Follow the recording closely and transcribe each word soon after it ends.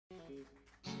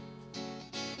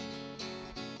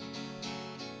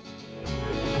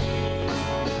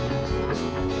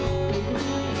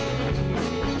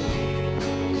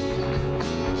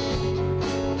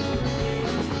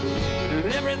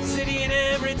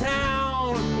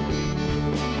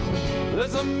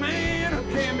There's a man who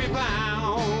can't be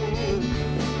found,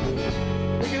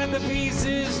 picking up the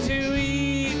pieces to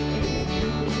eat,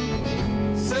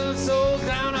 selling souls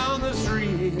down on the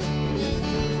street.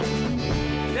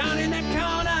 Down in that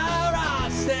corner,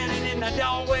 standing in the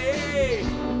doorway,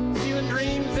 stealing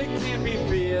dreams that can't be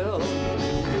filled.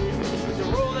 To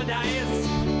roll the dice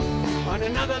on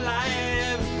another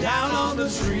life down on the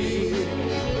street.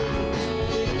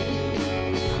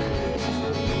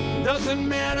 Doesn't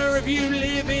matter if you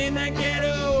live in the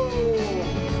ghetto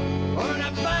or in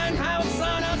a fine house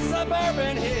on a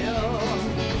suburban hill.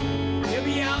 He'll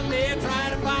be out there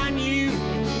trying to find you.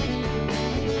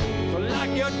 So lock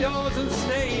your doors and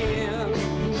stay in.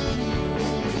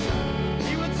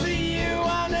 He would see you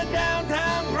on the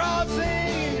downtown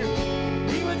crossing.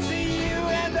 He would see you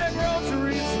at the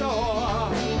grocery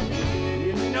store.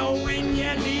 You know when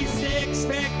you least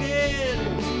expected,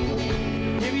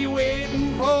 he'll be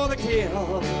waiting for the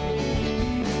kill.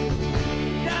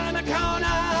 Down in the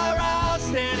corner, all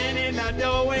standing in the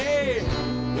doorway,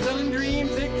 selling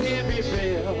dreams that can't be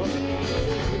filled.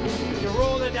 You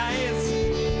roll the dice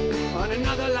on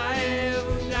another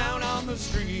life down on the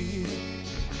street.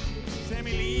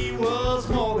 Sammy Lee was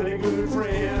more than a good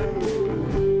friend.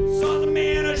 Saw the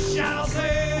man who shot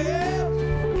himself,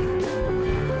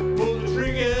 pull the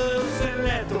triggers and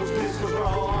let those pistols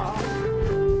roar.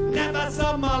 Never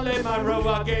saw my let my rope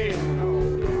again.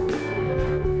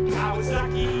 I was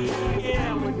lucky,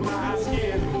 yeah, with my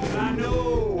skin. I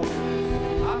know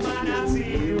I might not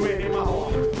see you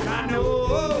anymore. I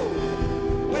know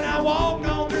when I walk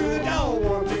on through the door,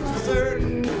 one thing's for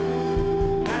certain,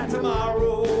 that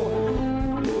tomorrow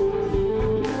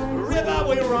the river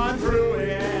will run through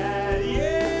it.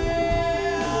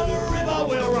 Yeah, the river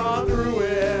will run through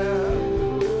it.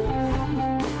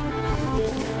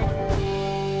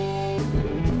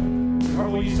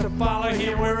 We used to follow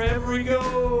him wherever he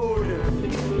goes.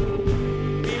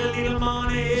 Get a little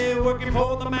money working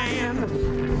for the man,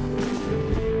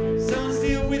 selling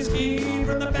steel whiskey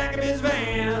from the back of his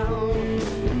van.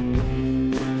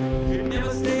 He'd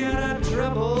never stay out of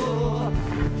trouble,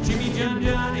 Jimmy John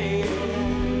Johnny.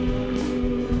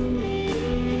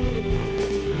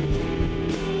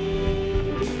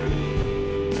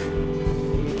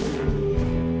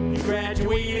 He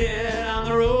graduated on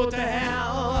the road to hell.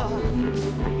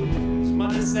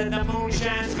 Said the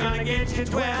moonshine's gonna get you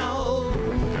 12.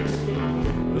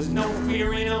 There's no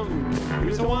fear in him, he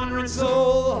was a wandering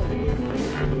soul.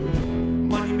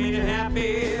 Money made him happy,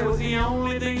 it was the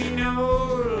only thing he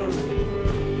knows.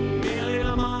 Made a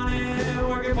little money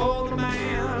working for the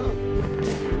man,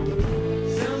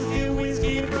 selling steel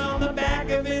whiskey from the back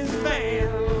of his van.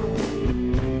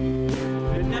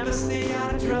 He'd never stay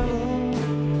out of trouble,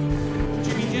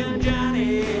 Jimmy John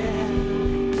Johnny.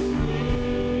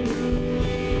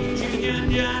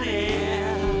 Johnny,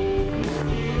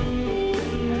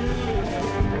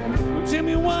 tell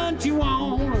me what you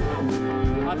want.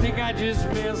 I think I just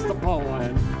missed the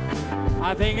point.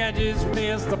 I think I just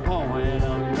missed the point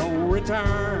of no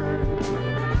return.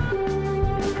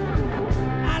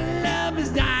 Our love is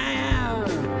dying,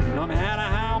 no matter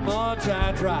how much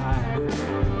I try.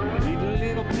 Need a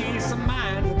little peace of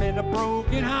mind to mend a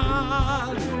broken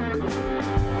heart.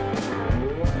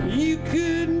 You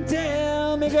couldn't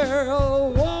tell me,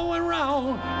 girl, what went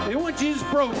wrong. It was just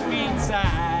broke me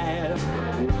inside.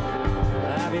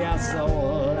 I'll be our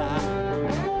soul.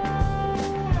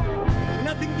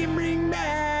 Nothing can bring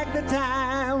back the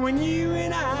time when you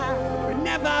and I would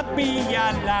never be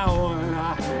alone.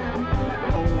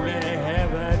 Only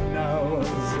heaven knows.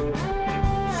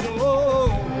 So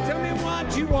tell me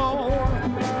what you want.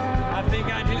 I think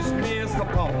I just missed the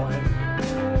point.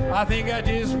 I think I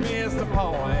just missed the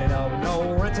point of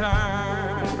no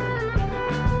return.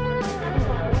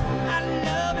 Our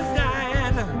love is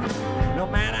dying, no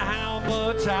matter how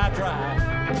much I try.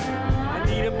 I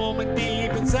need a moment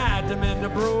deep inside to mend a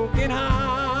broken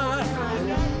heart.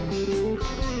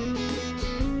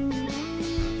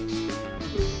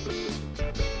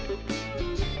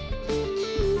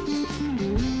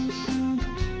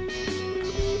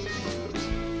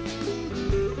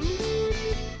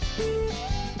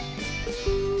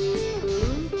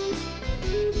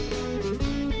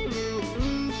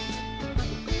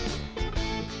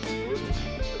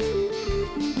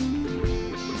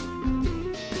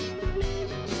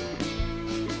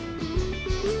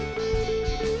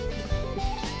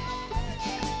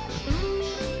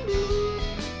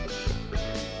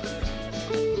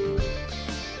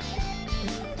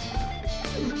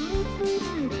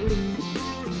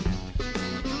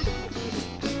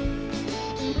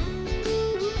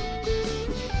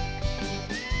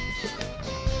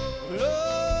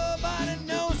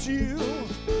 you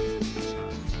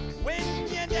when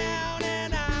you're down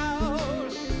and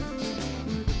out,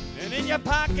 and in your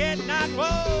pocket not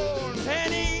one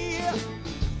penny,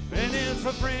 and as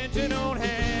for friends you don't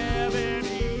have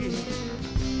any.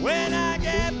 When I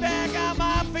get back on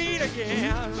my feet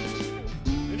again,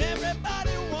 and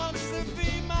everybody wants to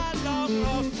be my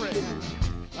long-lost friend,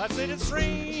 I said it's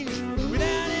strange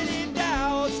without any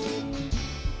doubts.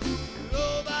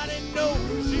 Nobody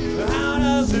knows you. How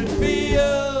does it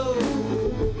feel?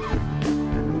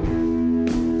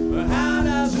 How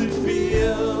does it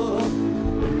feel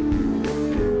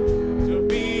to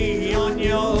be on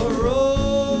your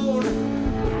own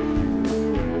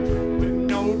with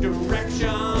no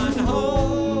direction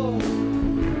home,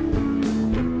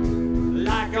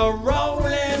 like a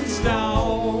rolling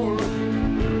stone?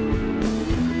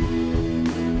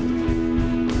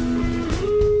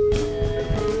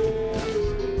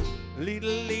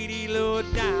 Little lady low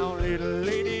down, little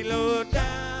lady low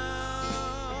down,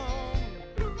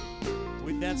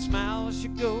 with that smile she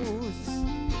goes,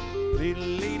 little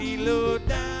lady low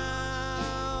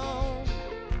down,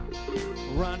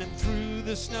 running through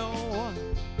the snow,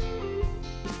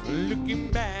 looking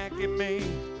back at me,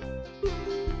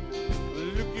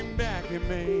 looking back at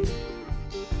me.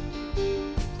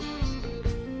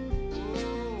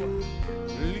 Oh,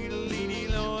 little lady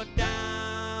low down.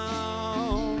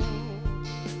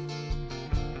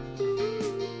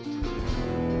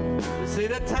 See,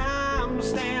 the time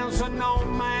stands for no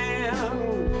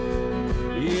man.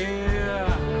 Yeah,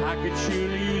 I could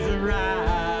surely use a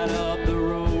ride up the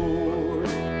road.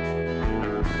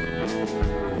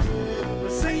 The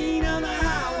scene on the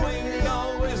highway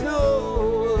always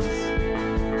knows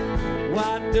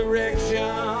what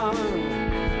direction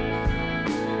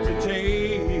to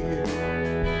take.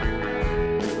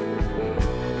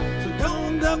 So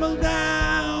don't double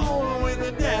down with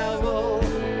the devil.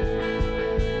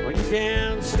 You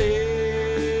can't stick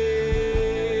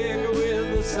with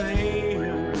the same.